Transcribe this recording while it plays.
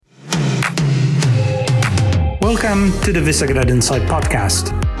Welcome to the Visegrad Insight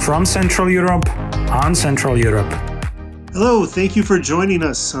podcast from Central Europe on Central Europe. Hello, thank you for joining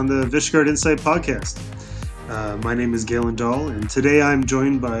us on the Visegrad Insight podcast. My name is Galen Dahl, and today I'm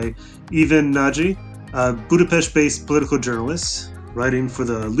joined by Ivan Nagy, a Budapest-based political journalist, writing for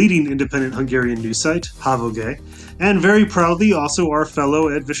the leading independent Hungarian news site, Havoge, and very proudly also our fellow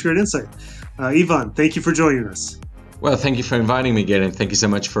at Visegrad Insight. Ivan, thank you for joining us. Well, thank you for inviting me, Galen. Thank you so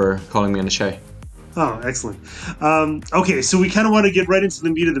much for calling me on the show. Oh, excellent. Okay, so we kind of want to get right into the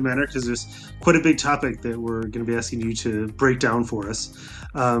meat of the matter because there's quite a big topic that we're going to be asking you to break down for us.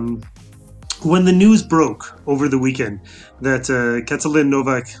 When the news broke over the weekend that Katalin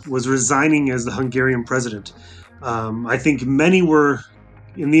Novak was resigning as the Hungarian president, I think many were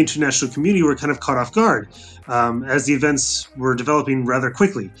in the international community were kind of caught off guard as the events were developing rather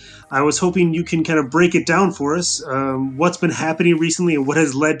quickly. I was hoping you can kind of break it down for us. What's been happening recently and what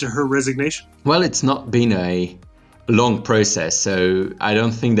has led to her resignation? Well, it's not been a long process, so I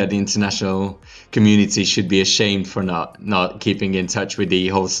don't think that the international community should be ashamed for not keeping in touch with the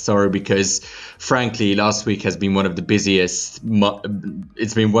whole story, because frankly last week has been one of the busiest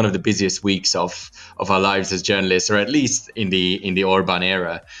weeks of our lives as journalists, or at least in the Orban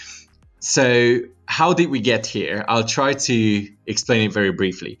era. So how did we get here? I'll try to explain it very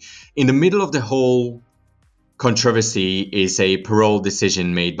briefly. In the middle of the whole controversy is a parole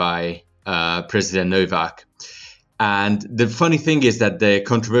decision made by President Novak. And the funny thing is that the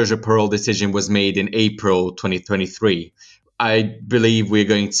controversial parole decision was made in April 2023. I believe we're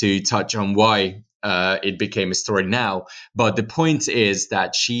going to touch on why it became a story now. But the point is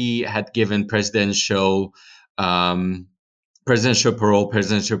that she had given presidential parole,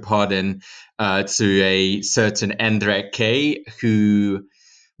 presidential pardon to a certain Endre K, who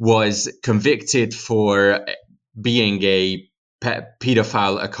was convicted for being a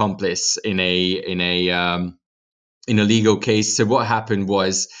pedophile accomplice in a legal case. So what happened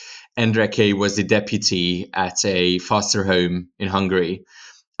was Endre K was the deputy at a foster home in Hungary,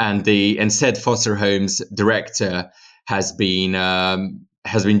 and said foster home's director has been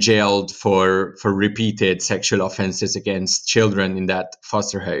jailed for repeated sexual offenses against children in that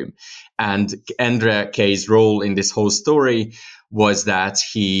foster home. And Endre K's role in this whole story was that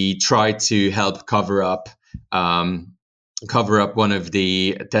he tried to help cover up one of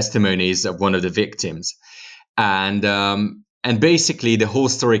the testimonies of one of the victims. And basically the whole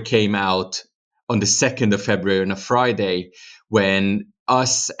story came out on the 2nd of February on a Friday, when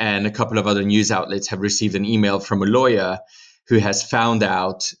us and a couple of other news outlets have received an email from a lawyer who has found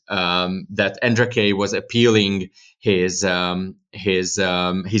out that Endre K was appealing his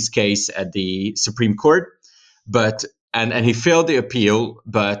case at the Supreme Court, and he failed the appeal,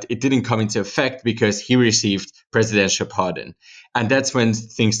 but it didn't come into effect because he received presidential pardon. And that's when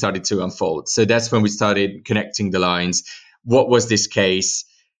things started to unfold. So that's when we started connecting the lines. What was this case?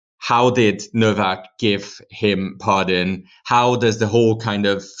 How did Novak give him pardon? How does the whole kind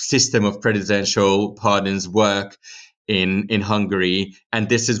of system of presidential pardons work in Hungary? And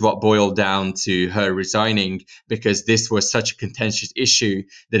this is what boiled down to her resigning, because this was such a contentious issue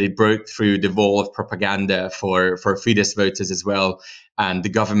that it broke through the wall of propaganda for Fidesz voters as well. And the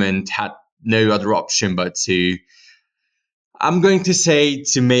government had no other option but to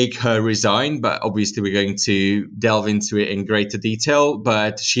make her resign, but obviously we're going to delve into it in greater detail.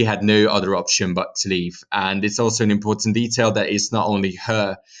 But she had no other option but to leave. And it's also an important detail that it's not only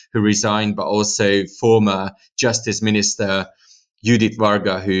her who resigned, but also former Justice Minister Judit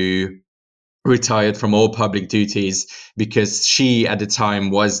Varga, who retired from all public duties because she at the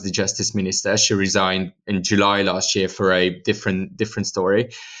time was the Justice Minister. She resigned in July last year for a different story.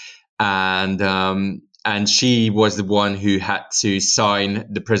 And she was the one who had to sign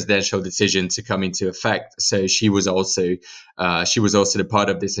the presidential decision to come into effect. So she was also the part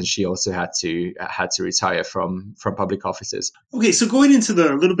of this, and she also had to retire from public offices. Okay, so going into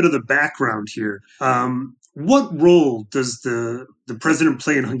a little bit of the background here, what role does the president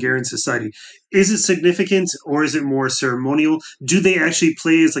play in Hungarian society? Is it significant or is it more ceremonial? Do they actually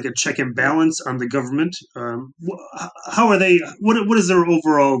play as like a check and balance on the government? How are they? What is their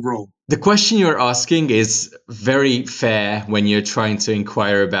overall role? The question you're asking is very fair when you're trying to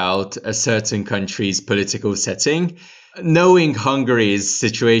inquire about a certain country's political setting. Knowing Hungary's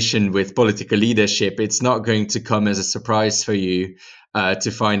situation with political leadership, it's not going to come as a surprise for you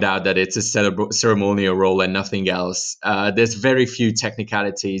to find out that it's a ceremonial role and nothing else. There's very few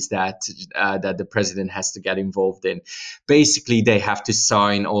technicalities that the president has to get involved in. Basically, they have to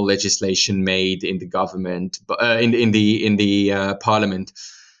sign all legislation made in the government, in the parliament.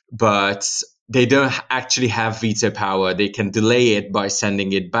 But they don't actually have veto power. They can delay it by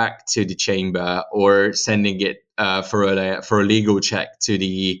sending it back to the chamber or sending it for a legal check to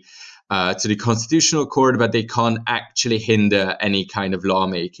the Constitutional Court, but they can't actually hinder any kind of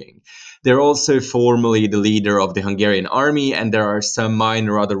lawmaking. They're also formally the leader of the Hungarian army, and there are some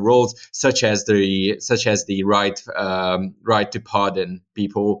minor other roles, such as the right to pardon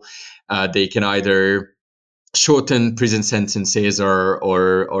people. They can either shorten prison sentences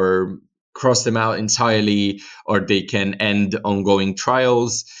or cross them out entirely, or they can end ongoing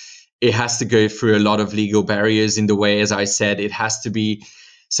trials. It has to go through a lot of legal barriers in the way, as I said, it has to be.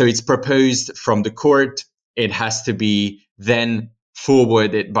 So it's proposed from the court. It has to be then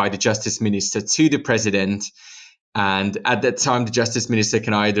forwarded by the justice minister to the president. And at that time, the justice minister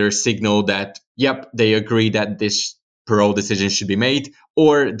can either signal that, yep, they agree that this parole decision should be made,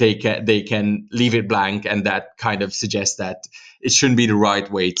 or they can leave it blank, and that kind of suggests that it shouldn't be the right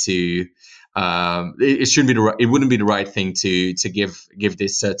way to. It wouldn't be the right thing to give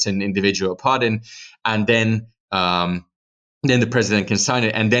this certain individual pardon, and then the president can sign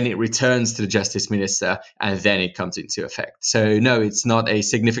it, and then it returns to the justice minister, and then it comes into effect. So no, it's not a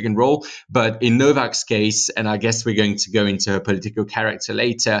significant role, but in Novak's case, and I guess we're going to go into her political character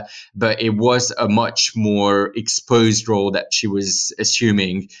later, but it was a much more exposed role that she was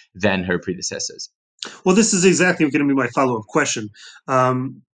assuming than her predecessors. Well, this is exactly going to be my follow-up question.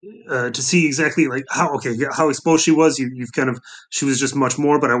 To see exactly like how exposed she was. She was just much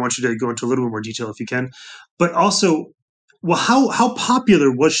more, but I want you to go into a little bit more detail if you can. But also, well, how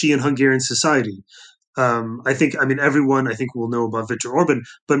popular was she in Hungarian society? Everyone will know about Viktor Orban,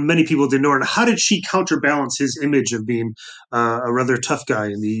 but many people didn't know her. And how did she counterbalance his image of being a rather tough guy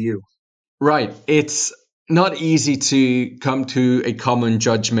in the EU? Right. It's not easy to come to a common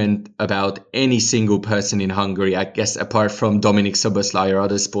judgment about any single person in Hungary, I guess, apart from Dominik Szoboszlai or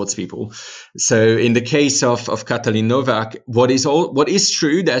other sports people. So in the case of Katalin Novak, what is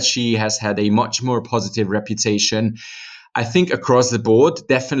true that she has had a much more positive reputation, I think, across the board,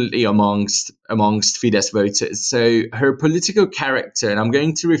 definitely amongst Fidesz voters. So her political character, and I'm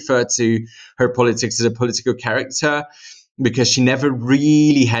going to refer to her politics as a political character, because she never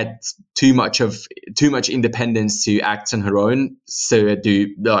really had too much independence to act on her own,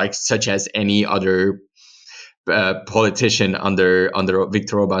 such as any other politician under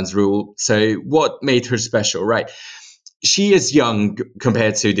Viktor Orban's rule. So what made her special, right? She is young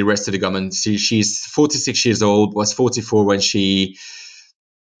compared to the rest of the government. She's 46 years old, was 44 when she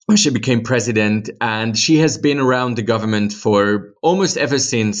became president, and she has been around the government for almost ever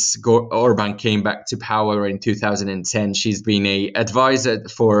since Orban came back to power in 2010. She's been an advisor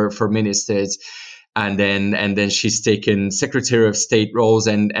for ministers, and then she's taken Secretary of State roles,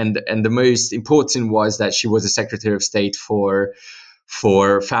 and the most important was that she was a Secretary of State for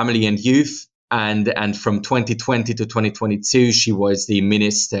family and youth. And from 2020 to 2022, she was the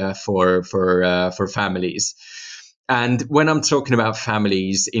minister for families. And when I'm talking about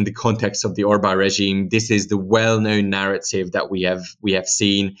families in the context of the Orban regime, this is the well-known narrative that we have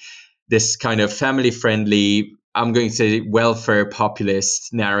seen, this kind of family-friendly, I'm going to say welfare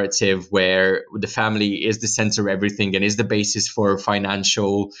populist narrative, where the family is the center of everything and is the basis for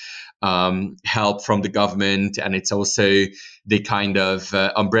financial help from the government. And it's also the kind of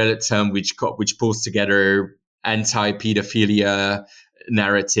umbrella term which pulls together anti-pedophilia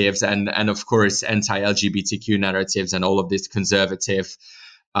narratives and of course anti-LGBTQ narratives and all of this conservative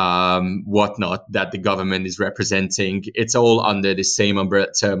whatnot that the government is representing. It's all under the same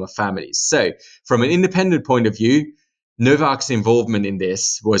umbrella term of families. So from an independent point of view, Novak's involvement in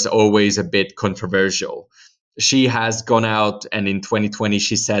this was always a bit controversial. She has gone out, and in 2020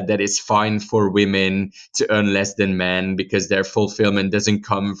 she said that it's fine for women to earn less than men because their fulfillment doesn't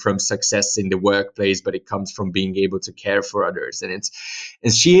come from success in the workplace, but it comes from being able to care for others.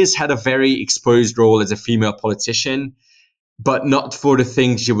 And she has had a very exposed role as a female politician, but not for the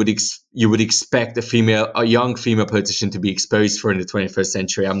things you would expect a young female politician to be exposed for in the 21st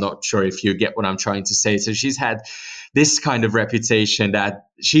century. I'm not sure if you get what I'm trying to say. So she's had this kind of reputation that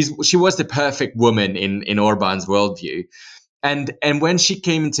she was the perfect woman in Orban's worldview. And when she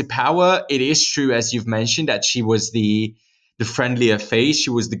came into power, it is true, as you've mentioned, that she was the friendlier face.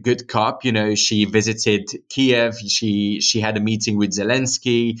 She was the good cop. She visited Kiev. She had a meeting with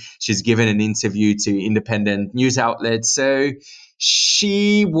Zelensky. She's given an interview to independent news outlets. So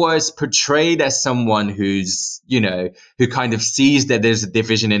she was portrayed as someone who kind of sees that there's a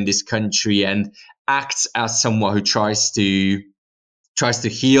division in this country and acts as someone who tries to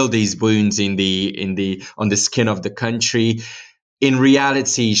heal these wounds on the skin of the country. In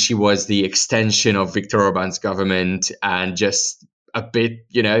reality, she was the extension of Viktor Orban's government, and just a bit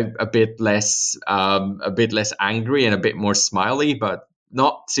less angry and a bit more smiley. But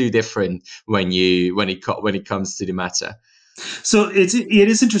not too different when it comes to the matter. So it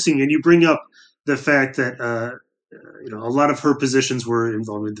is interesting, and you bring up the fact that a lot of her positions were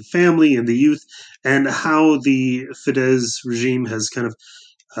involving the family and the youth, and how the Fidesz regime has kind of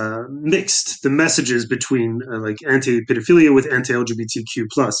mixed the messages between like anti-pedophilia with anti-LGBTQ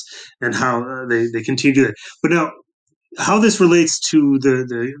plus, and how they continue to do that. But now, how this relates to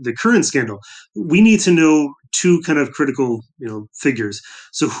the current scandal, we need to know two kind of critical figures.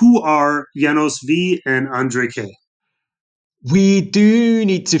 So who are Janos V and Andre K? We do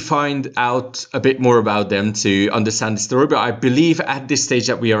need to find out a bit more about them to understand the story, but I believe at this stage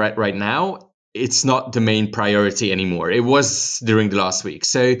that we are at right now, it's not the main priority anymore. It was during the last week.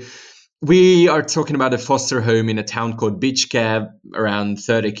 So we are talking about a foster home in a town called Bicske, around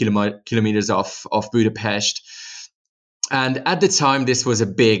 30 kilometers off Budapest. And at the time, this was a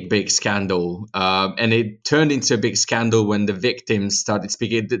big scandal. And it turned into a big scandal when the victims started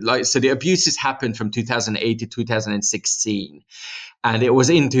speaking. So the abuses happened from 2008 to 2016. And it was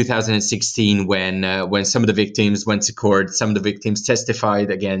in 2016 when some of the victims went to court, some of the victims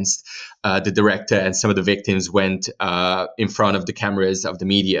testified against the director, and some of the victims went in front of the cameras of the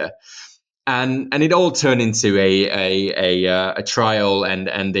media. And it all turned into a trial,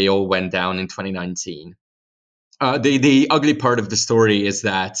 and they all went down in 2019. The ugly part of the story is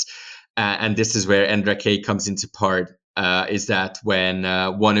that, and this is where Endre K comes into part, is that when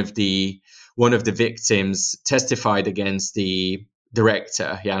one of the victims testified against the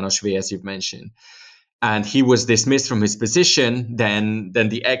director, Janos V, as you've mentioned, and he was dismissed from his position, then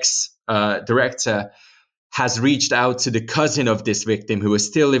the ex-director has reached out to the cousin of this victim, who was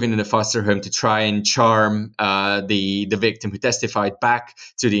still living in a foster home, to try and charm the victim who testified back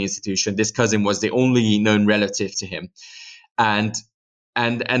to the institution. This cousin was the only known relative to him, and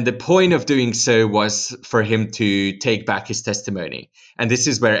the point of doing so was for him to take back his testimony. And this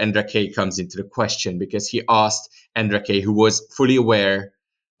is where Endre K comes into the question, because he asked Endre K, who was fully aware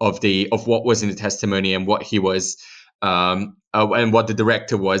of what was in the testimony and what he was and what the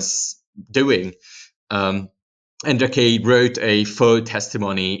director was doing. Endre K wrote a faux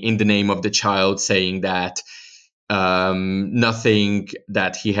testimony in the name of the child, saying that nothing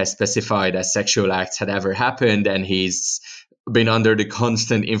that he has specified as sexual acts had ever happened, and he's been under the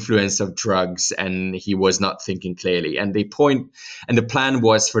constant influence of drugs, and he was not thinking clearly. And the plan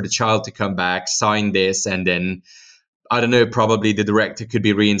was for the child to come back, sign this, and then, I don't know, probably the director could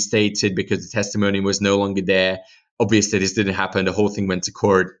be reinstated because the testimony was no longer there. Obviously, this didn't happen. The whole thing went to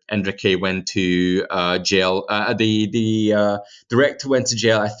court. Endre K went to jail. The director went to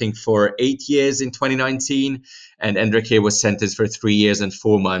jail, I think, for 8 years in 2019, and Endre K was sentenced for 3 years and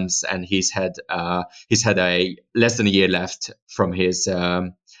 4 months, and he's had a less than a year left from his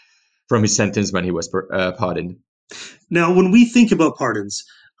sentence when he was pardoned. Now, when we think about pardons,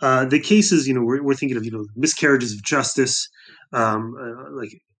 the cases, we're thinking of miscarriages of justice,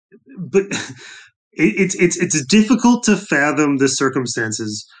 but. It's difficult to fathom the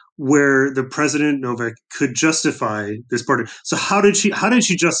circumstances where the president Novak could justify this pardon. So how did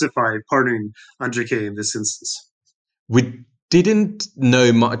she justify pardoning Endre K in this instance? We didn't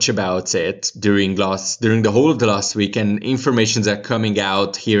know much about it during the whole of the last week, and informations are coming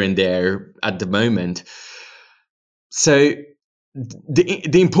out here and there at the moment. So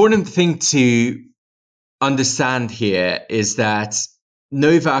the important thing to understand here is that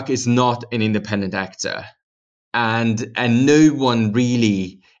Novak is not an independent actor, and no one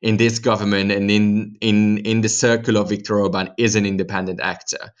really in this government and in the circle of Viktor Orban is an independent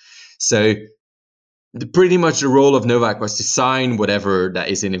actor. So pretty much the role of Novak was to sign whatever that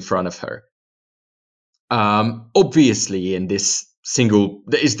is in front of her. Obviously, in this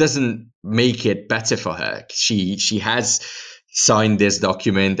doesn't make it better for her. She has signed this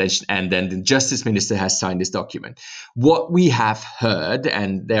document, and then the justice minister has signed this document. What we have heard,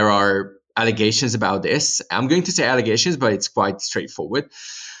 and there are allegations about this, I'm going to say allegations, but it's quite straightforward,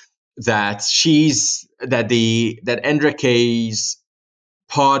 that Endre K's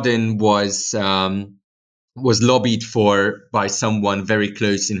pardon was lobbied for by someone very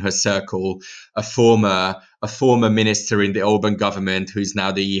close in her circle, a former minister in the Orban government, who's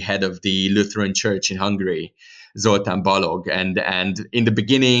now the head of the Lutheran Church in Hungary, Zoltán Balog. And in the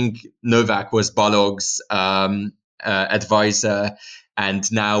beginning, Novak was Balog's advisor,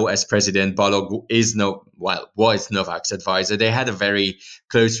 and now as president, Balog was Novak's advisor. They had a very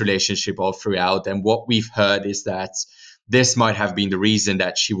close relationship all throughout, and what we've heard is that this might have been the reason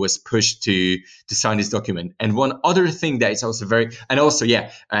that she was pushed to sign this document. And one other thing that is also the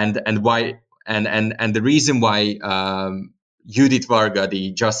reason why Judith Varga,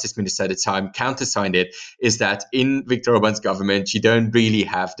 the justice minister at the time, countersigned it, is that in Viktor Orban's government, you don't really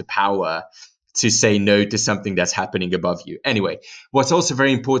have the power to say no to something that's happening above you. Anyway, what's also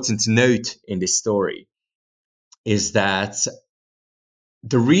very important to note in this story is that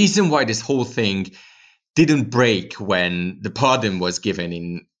the reason why this whole thing didn't break when the pardon was given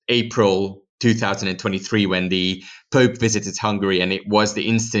in April 2023, when the Pope visited Hungary, and it was the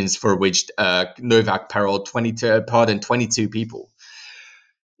instance for which Novak pardoned 22 people,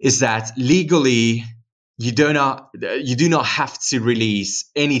 is that legally you do not have to release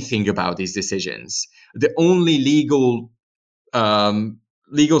anything about these decisions. The only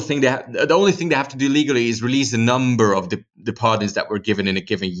the only thing they have to do legally is release the number of the pardons that were given in a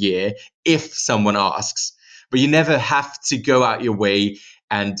given year if someone asks. But you never have to go out your way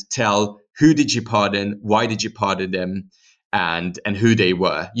and tell who did you pardon, why did you pardon them, and who they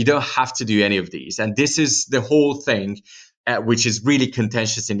were. You don't have to do any of these. And this is the whole thing, which is really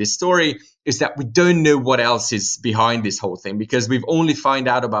contentious in this story, is that we don't know what else is behind this whole thing, because we've only found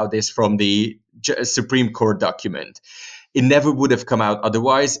out about this from the Supreme Court document. It never would have come out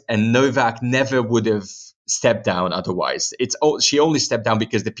otherwise, and Novak never would have stepped down otherwise. She only stepped down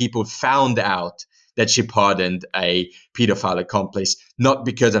because the people found out that she pardoned a pedophile accomplice, not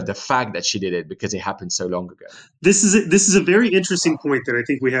because of the fact that she did it, because it happened so long ago. This is a very interesting point that I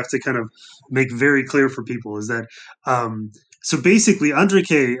think we have to kind of make very clear for people, is that so basically Andrei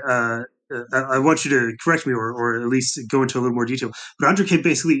I want you to correct me or at least go into a little more detail, but Andrei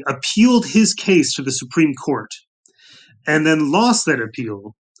basically appealed his case to the Supreme Court and then lost that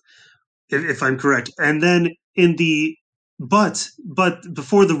appeal, if I'm correct. And then but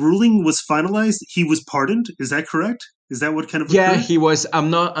before the ruling was finalized, he was pardoned. Is that correct? Is that what kind of? Yeah, occurred? he was.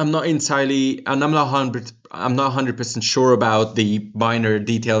 I'm not 100% sure about the minor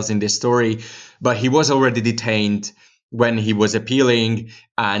details in this story, but he was already detained when he was appealing,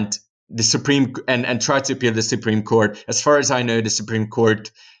 and the Supreme and tried to appeal the Supreme Court. As far as I know, the Supreme Court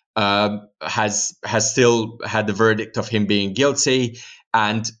has still had the verdict of him being guilty,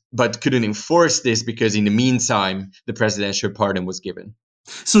 but couldn't enforce this because in the meantime the presidential pardon was given.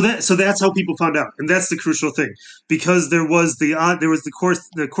 So that's how people found out, and that's the crucial thing, because the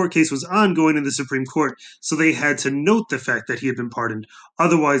court case was ongoing in the Supreme Court, so they had to note the fact that he had been pardoned.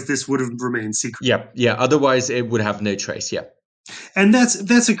 Otherwise, this would have remained secret. Yeah. Otherwise, it would have no trace. Yeah. And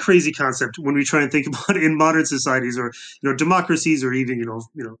that's a crazy concept when we try and think about it in modern societies, or democracies, or even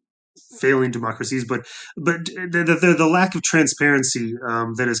failing democracies, but the lack of transparency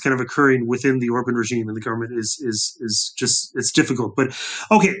that is kind of occurring within the Orban regime and the government is just, it's difficult. But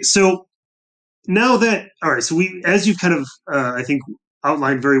okay, so now that, all right, so as you've kind of I think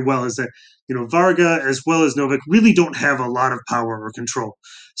outlined very well, is that Varga as well as Novak really don't have a lot of power or control.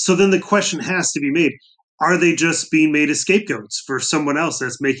 So then the question has to be made: are they just being made as scapegoats for someone else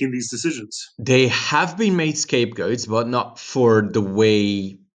that's making these decisions? They have been made scapegoats, but not for the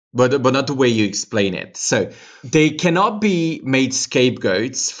way. But not the way you explain it. So they cannot be made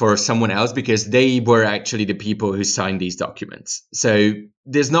scapegoats for someone else because they were actually the people who signed these documents. So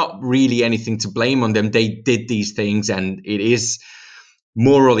there's not really anything to blame on them. They did these things, and it is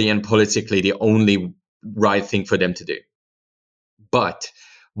morally and politically the only right thing for them to do. But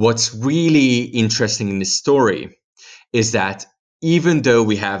what's really interesting in this story is that even though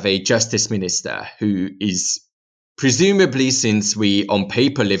we have a justice minister who is presumably, since we on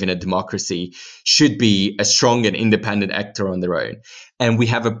paper live in a democracy, should be a strong and independent actor on their own, and we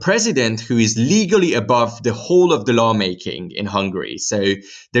have a president who is legally above the whole of the lawmaking in Hungary. So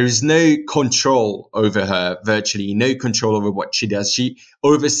there is no control over her, virtually no control over what she does. She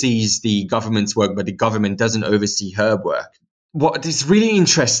oversees the government's work, but the government doesn't oversee her work. What is really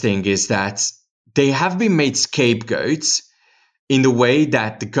interesting is that they have been made scapegoats in the way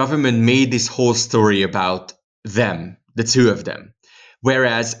that the government made this whole story about them, the two of them.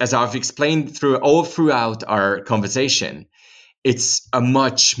 Whereas, as I've explained throughout our conversation, it's a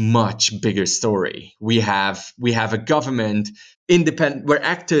much, much bigger story. We have a government independent, where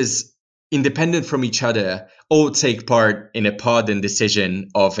actors independent from each other all take part in a pardon decision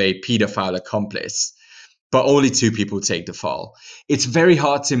of a pedophile accomplice, but only two people take the fall. It's very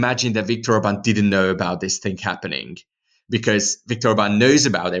hard to imagine that Viktor Orban didn't know about this thing happening, because Viktor Orban knows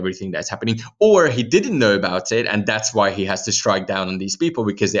about everything that's happening, or he didn't know about it, and that's why he has to strike down on these people,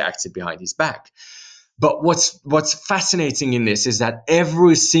 because they acted behind his back. But what's fascinating in this is that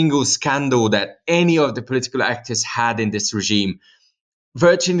every single scandal that any of the political actors had in this regime,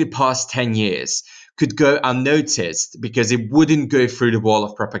 virtually the past 10 years, could go unnoticed because it wouldn't go through the wall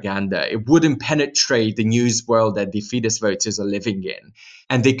of propaganda. It wouldn't penetrate the news world that the Fidesz voters are living in.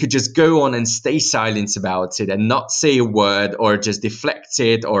 And they could just go on and stay silent about it and not say a word, or just deflect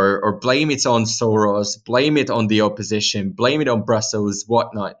it, or blame it on Soros, blame it on the opposition, blame it on Brussels,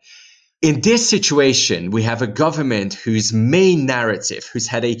 whatnot. In this situation, we have a government whose main narrative, who's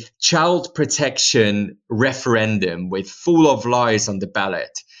had a child protection referendum with full of lies on the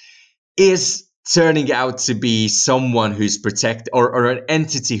ballot, is turning out to be someone who's or an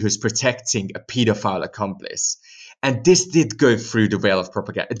entity who's protecting a pedophile accomplice. And this did go through the veil of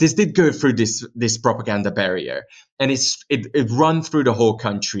propaganda. This did go through this propaganda barrier, and it run through the whole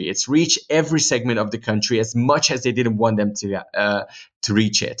country. It's reached every segment of the country as much as they didn't want them to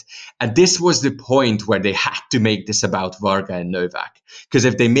reach it. And this was the point where they had to make this about Varga and Novak, because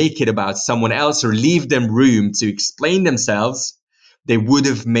if they make it about someone else or leave them room to explain themselves, they would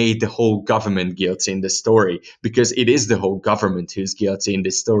have made the whole government guilty in the story, because it is the whole government who's guilty in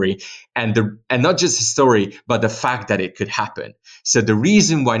this story. And not just the story, but the fact that it could happen. So the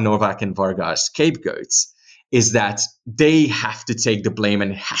reason why Novak and Varga are scapegoats is that they have to take the blame,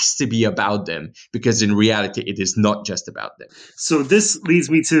 and it has to be about them, because in reality, it is not just about them. So this leads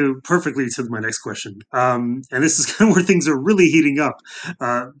me perfectly to my next question. And this is kind of where things are really heating up.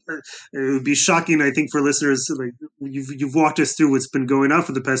 It would be shocking, I think, for listeners, like you've walked us through what's been going on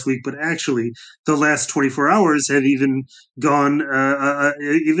for the past week, but actually the last 24 hours have even gone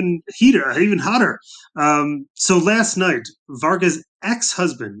even hotter. So last night, Varga's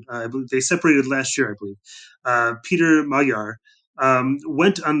ex-husband, I believe they separated last year, I believe, Peter Magyar,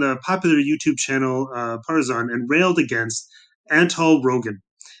 went on the popular YouTube channel Partizan and railed against Antal Rogan.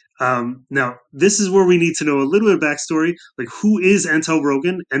 Now, this is where we need to know a little bit of backstory. Like, who is Antal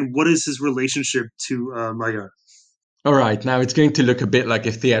Rogan, and what is his relationship to Magyar? All right, now it's going to look a bit like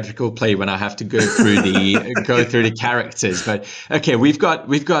a theatrical play when I have to go through the characters. But okay, we've got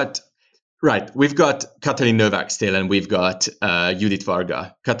Katalin Novak still, and we've got Judit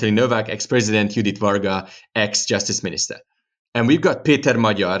Varga. Katalin Novak, ex-president; Judit Varga, ex-justice minister. And we've got Péter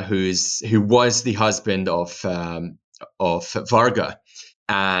Magyar, who was the husband of Varga.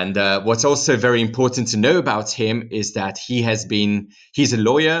 And what's also very important to know about him is that he's a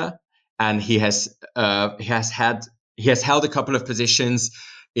lawyer, and he has held a couple of positions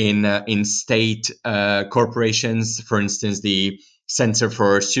in state corporations, for instance, the Center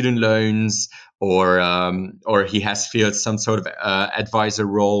for Student Loans, or he has filled some sort of advisor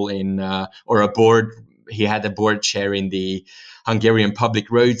role or a board. He had a board chair in the Hungarian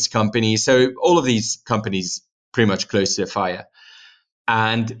Public Roads Company. So all of these companies pretty much close to the fire.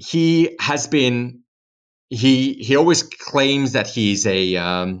 And he has been, he always claims that he's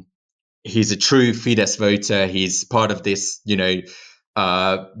a true Fidesz voter. He's part of this, the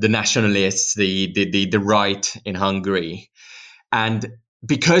nationalists, the right in Hungary. And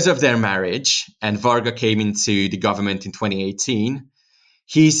because of their marriage, and Varga came into the government in 2018,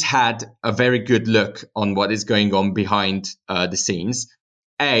 he's had a very good look on what is going on behind the scenes.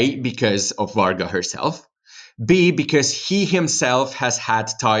 A, because of Varga herself. B, because he himself has had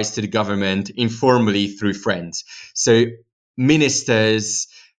ties to the government informally through friends. So ministers,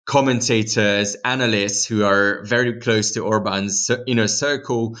 commentators, analysts who are very close to Orban's inner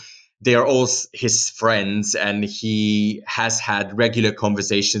circle, they are all his friends, and he has had regular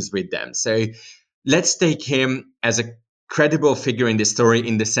conversations with them. So let's take him as a credible figure in this story,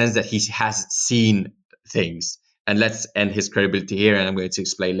 in the sense that he has seen things. And let's end his credibility here, and I'm going to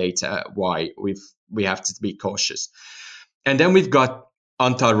explain later why we have to be cautious. And then we've got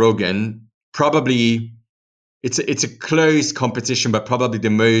Antal Rogan. Probably it's a close competition, but probably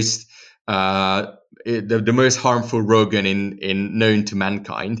the most harmful Rogan in known to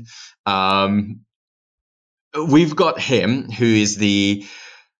mankind. We've got him, who is the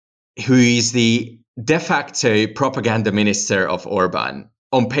de facto propaganda minister of Orban.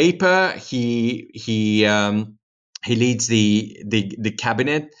 On paper, he leads the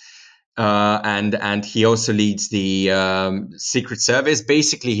cabinet, and he also leads the Secret Service.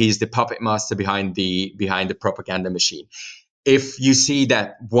 Basically, he's the puppet master behind the propaganda machine. If you see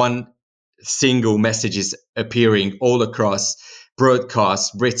that one single message is appearing all across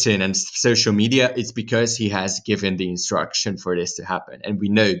broadcast, written, and social media, it's because he has given the instruction for this to happen. And we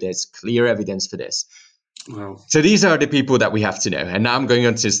know there's clear evidence for this. Wow. So these are the people that we have to know. And now I'm going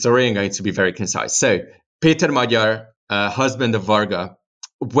on to the story. I'm going to be very concise. So Péter Magyar, husband of Varga,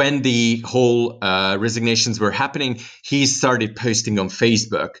 when the whole resignations were happening, he started posting on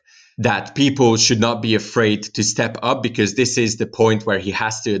Facebook that people should not be afraid to step up, because this is the point where he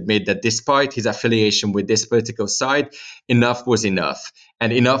has to admit that despite his affiliation with this political side, enough was enough.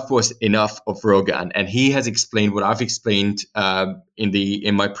 and enough was enough of Rogan. And he has explained what I've explained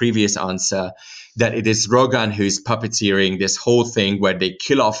in my previous answer, that it is Rogan who's puppeteering this whole thing where they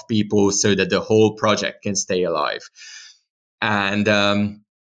kill off people so that the whole project can stay alive. And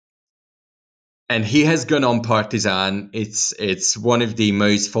he has gone on Partisan. It's one of the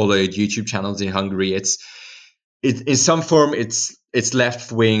most followed YouTube channels in Hungary. In some form it's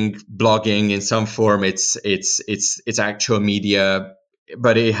left wing blogging. In some form it's actual media,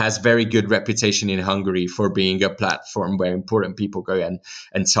 but it has very good reputation in Hungary for being a platform where important people go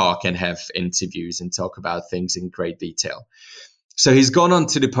and talk and have interviews and talk about things in great detail. So he's gone on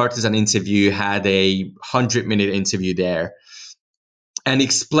to the Partisan interview, had a 100-minute interview there, and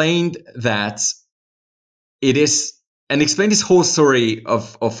explained that explained this whole story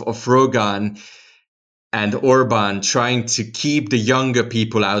of Rogan and Orban trying to keep the younger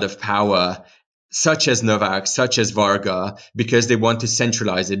people out of power, such as Novak, such as Varga, because they want to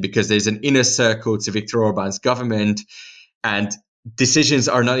centralize it, because there's an inner circle to Viktor Orban's government, and decisions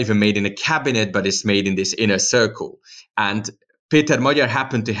are not even made in a cabinet, but it's made in this inner circle. And Péter Magyar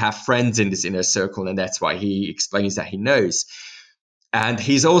happened to have friends in this inner circle, and that's why he explains that he knows. And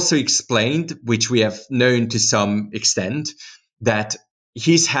he's also explained, which we have known to some extent, that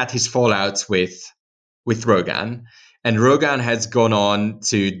he's had his fallouts with Rogan, and Rogan has gone on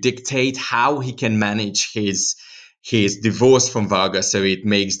to dictate how he can manage his divorce from Varga so it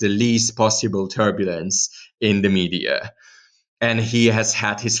makes the least possible turbulence in the media. And he has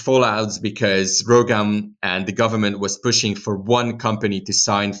had his fallouts because Rogan and the government was pushing for one company to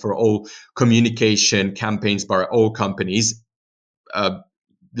sign for all communication campaigns by all companies.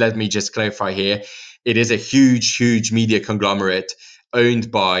 Let me just clarify here. It is a huge media conglomerate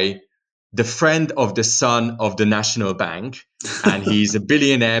owned by the friend of the son of the National Bank, and he's a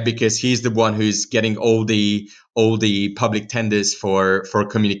billionaire because he's the one who's getting all the public tenders for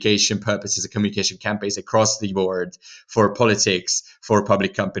communication purposes, communication campaigns across the board, for politics, for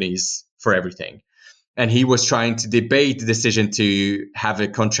public companies, for everything. And he was trying to debate the decision to have a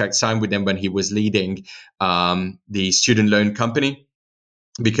contract signed with them when he was leading the student loan company,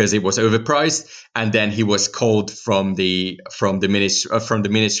 because it was overpriced, and then he was called from the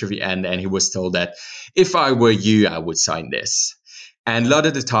ministry, and he was told that if I were you, I would sign this. And a lot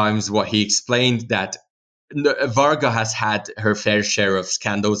of the times, what he explained, that Varga has had her fair share of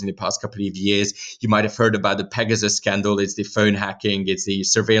scandals in the past couple of years. You might have heard about the Pegasus scandal. It's the phone hacking. It's the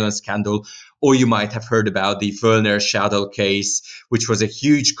surveillance scandal. Or you might have heard about the Völner Schadl case, which was a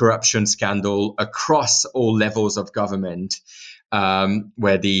huge corruption scandal across all levels of government.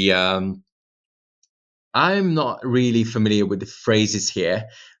 Where I'm not really familiar with the phrases here,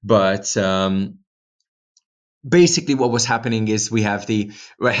 but basically what was happening is we have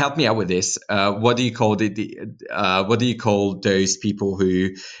help me out with this. What do you call what do you call those people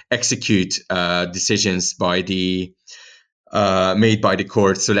who execute decisions by made by the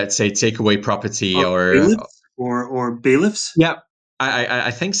court? So let's say take away property bailiffs or bailiffs. Yeah,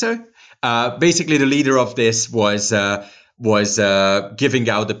 I think so. Basically, the leader of this was giving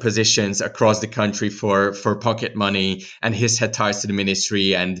out the positions across the country for pocket money, and his had ties to the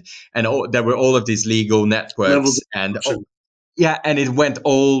ministry, and there were all of these legal networks, and it went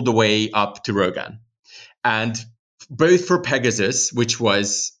all the way up to Rogan, and both for Pegasus, which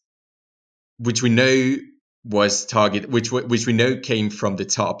we know was which we know came from the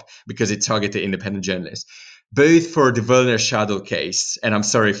top because it targeted independent journalists. Both for the Völner Schadl case, and I'm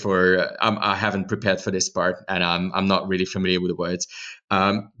sorry for I haven't prepared for this part, and I'm not really familiar with the words.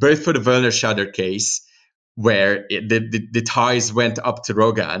 Both for the Völner Schadl case, where the ties went up to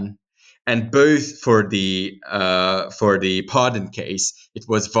Rogan, and both for the pardon case, it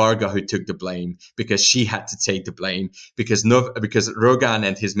was Varga who took the blame, because she had to take the blame because Rogan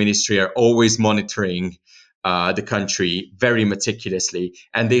and his ministry are always monitoring the country very meticulously,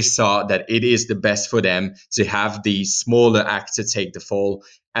 and they saw that it is the best for them to have the smaller actor take the fall,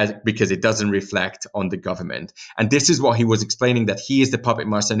 because it doesn't reflect on the government. And this is what he was explaining, that he is the puppet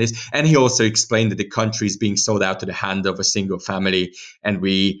master in this. And he also explained that the country is being sold out to the hand of a single family, and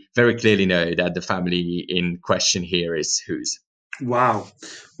we very clearly know that the family in question here is whose. Wow.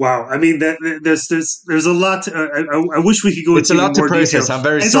 I mean, there's a lot. I wish we could go into more detail. It's a lot to process. I'm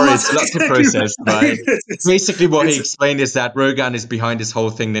very sorry. It's a lot to process. But basically, what he explained is that Rogan is behind this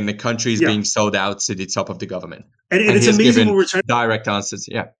whole thing, and the country is being sold out to the top of the government. And it's amazing when we're trying direct answers.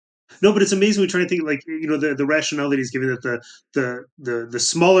 Yeah. No, but it's amazing. We try to think like the rationale that he's giving that the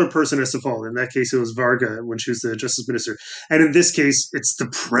smaller person has to fall. In that case, it was Varga when she was the justice minister, and in this case, it's the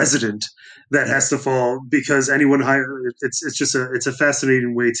president that has to fall because anyone higher. It's a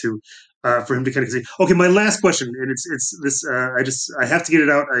fascinating way to for him to kind of say. Okay, my last question, and it's this. I have to get it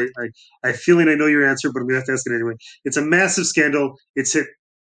out. I feeling I know your answer, but I'm gonna have to ask it anyway. It's a massive scandal. It's hit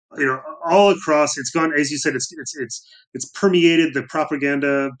all across. It's gone, as you said, it's permeated the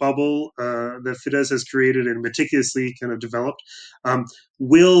propaganda bubble that Fidesz has created and meticulously kind of developed.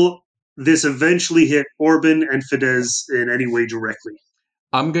 Will this eventually hit Orban and Fidesz in any way directly?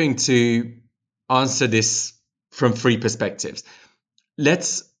 I'm going to answer this from three perspectives.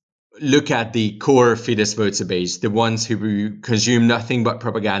 Let's look at the core Fidesz voter base, the ones who consume nothing but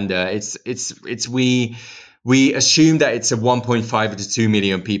propaganda. We assume that it's a 1.5 to 2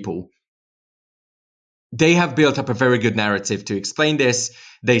 million people. They have built up a very good narrative to explain this.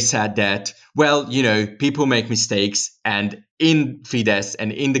 They said that, well, people make mistakes, and in Fidesz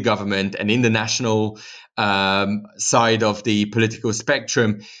and in the government and in the national side of the political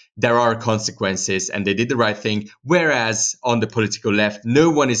spectrum, there are consequences, and they did the right thing. Whereas on the political left, there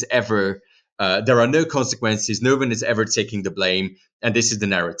are no consequences. No one is ever taking the blame, and this is the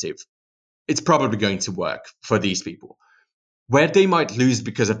narrative. It's probably going to work for these people. Where they might lose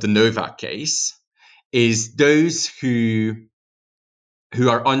because of the Novak case is those who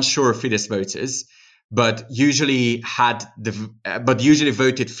are unsure Fidesz voters, but usually voted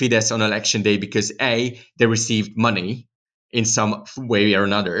Fidesz on election day because A, they received money in some way or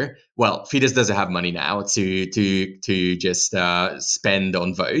another. Well, Fidesz doesn't have money now to just spend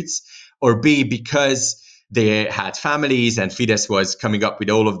on votes, or B, because they had families and Fidesz was coming up with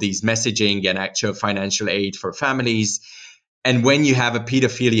all of these messaging and actual financial aid for families. And when you have a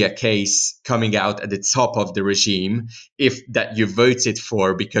pedophilia case coming out at the top of the regime, if that you voted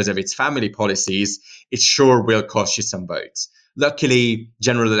for because of its family policies, it sure will cost you some votes. Luckily,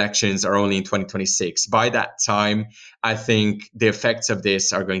 general elections are only in 2026. By that time, I think the effects of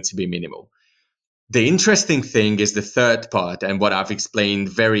this are going to be minimal. The interesting thing is the third part, and what I've explained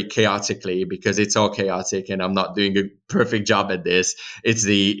very chaotically, because it's all chaotic and I'm not doing a perfect job at this. It's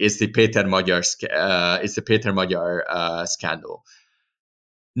the Péter Magyar scandal.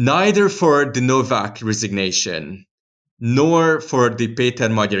 Neither for the Novak resignation nor for the Péter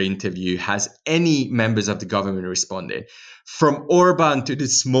Magyar interview has any members of the government responded. From Orban to the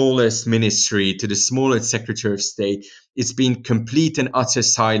smallest ministry, to the smallest Secretary of State, it's been complete and utter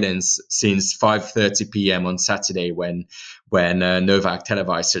silence since 5:30 p.m. on Saturday when Novak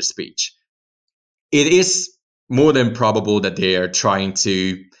televised her speech. It is more than probable that they are trying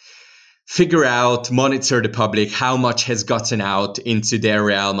to figure out, monitor the public, how much has gotten out into their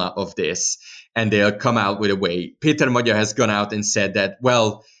realm of this, and they'll come out with a way. Péter Magyar has gone out and said that,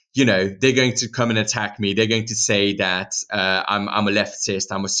 well, they're going to come and attack me. They're going to say that I'm a leftist,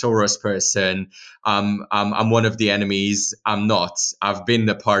 I'm a Soros person, I'm one of the enemies. I'm not. I've been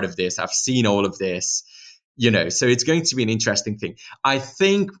a part of this. I've seen all of this. So it's going to be an interesting thing. I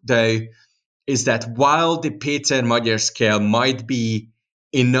think, though, is that while the Péter Magyar scale might be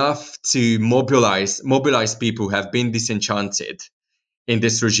enough to mobilize people who have been disenchanted in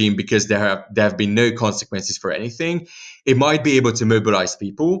this regime because there have been no consequences for anything, it might be able to mobilize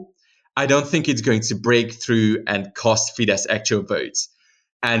people. I don't think it's going to break through and cost Fidesz actual votes.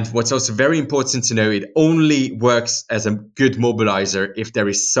 And what's also very important to know, it only works as a good mobilizer if there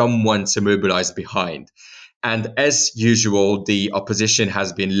is someone to mobilize behind. And as usual, the opposition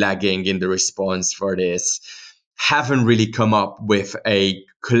has been lagging in the response for this, haven't really come up with a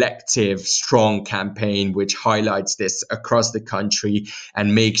collective, strong campaign which highlights this across the country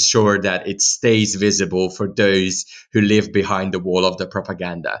and makes sure that it stays visible for those who live behind the wall of the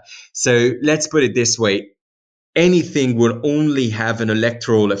propaganda. So let's put it this way. Anything will only have an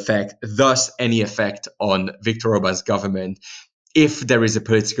electoral effect, thus any effect on Viktor Orban's government, if there is a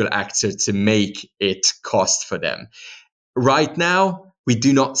political actor to make it cost for them. Right now, we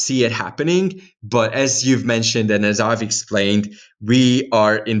do not see it happening, but as you've mentioned and as I've explained, we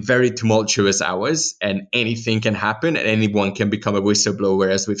are in very tumultuous hours and anything can happen and anyone can become a whistleblower,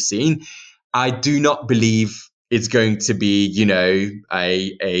 as we've seen. I do not believe it's going to be,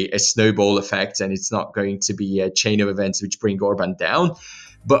 a snowball effect, and it's not going to be a chain of events which bring Orban down.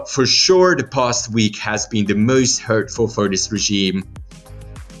 But for sure, the past week has been the most hurtful for this regime,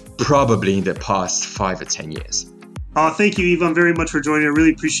 probably in the past 5 or 10 years. Thank you, Ivan, very much for joining. I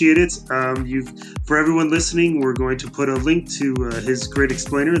really appreciate it. For everyone listening, we're going to put a link to his great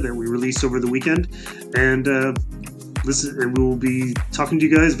explainer that we released over the weekend. And we will be talking to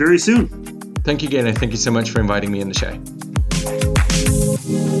you guys very soon. Thank you again, and thank you so much for inviting me on the show.